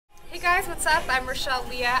guys, what's up? I'm Rachelle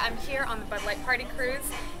Leah. I'm here on the Bud Light Party Cruise,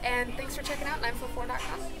 and thanks for checking out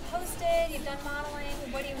 944.com. You've hosted, you've done modeling.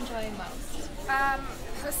 What do you enjoy most?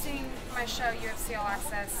 Hosting my show, UFC All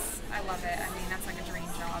Access, I love it. I mean, that's like a dream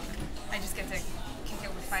job. I just get to kick it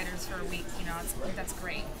with fighters for a week, you know, that's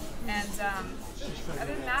great. And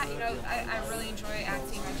other than that, you know, I really enjoy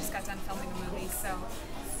acting. I just got done filming a movie, so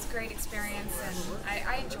it's a great experience, and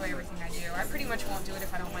I enjoy everything I do. I pretty much won't do it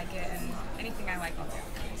if I don't like it, and anything I like, I'll do.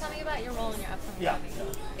 Tell me about your role in your upcoming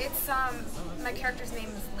movie. It's, my character's name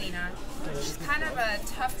is Lena. She's kind of a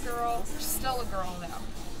tough girl. She's still a girl, though.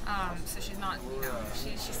 So she's not, you know,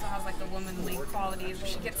 she still has like the womanly qualities.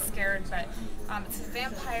 She gets scared, but it's a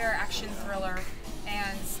vampire action thriller,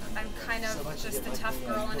 and I'm kind of just the tough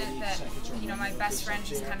girl in it that, you know, my best friend,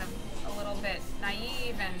 she's kind of a little bit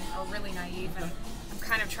naive or really naive, and I'm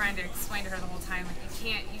kind of trying to explain to her the whole time, like,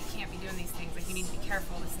 you can't be doing these things, like, you need to be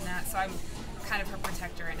careful, this and that. So I'm kind of her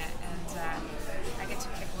protector in it, and I get to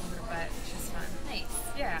kick a little bit of butt, which is fun. Nice.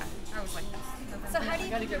 Yeah, I always like that. So how do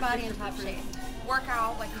you keep your body in top shape? Work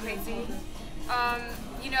out like crazy.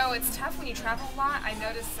 You know, it's tough when you travel a lot. I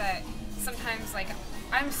notice that sometimes, like,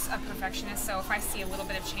 I'm a perfectionist, so if I see a little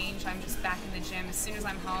bit of change, I'm just back in the gym. As soon as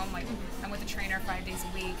I'm home, like, I'm with a trainer 5 days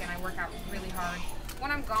a week, and I work out really hard.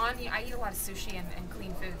 When I'm gone, I eat a lot of sushi and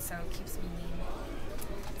clean food, so it keeps me lean.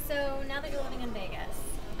 So now that you're living in Vegas,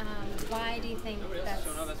 why do you think that's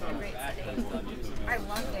a great city? I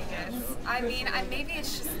love Vegas. I mean, maybe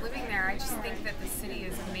it's just living there. I just think that the city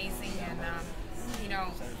is amazing, and you know,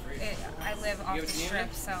 I live off the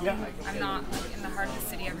strip, so I'm not like, in the heart of the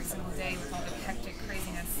city every single day with all the hectic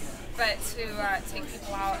craziness. But to take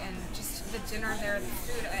people out and just the dinner there, the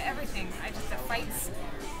food, everything. The fights,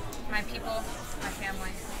 my people, my family.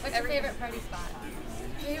 What's your favorite party spot?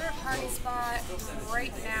 Favorite party spot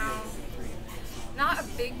right now? Not a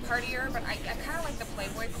big partier, but I kind of like the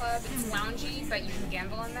Playboy Club. It's loungy, but you can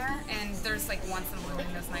gamble in there. And there's like once in a blue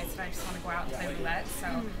moon those nights that I just want to go out and play roulette. So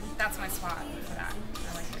that's my spot for that.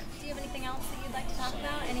 I like it. Do you have anything else that you'd like to talk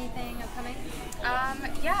about? Anything upcoming?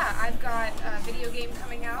 Yeah, I've got a video game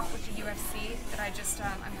coming out with the UFC that I just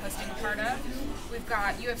I'm hosting a part of. We've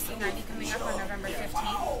got UFC 90 coming up on November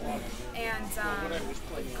 15th, and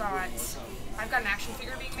I've got an action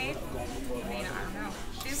figure being made. I mean, I don't know.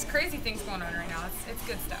 There's crazy things going on right now. It's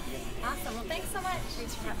good stuff. Awesome. Well, thanks so much.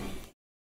 Thanks for having me.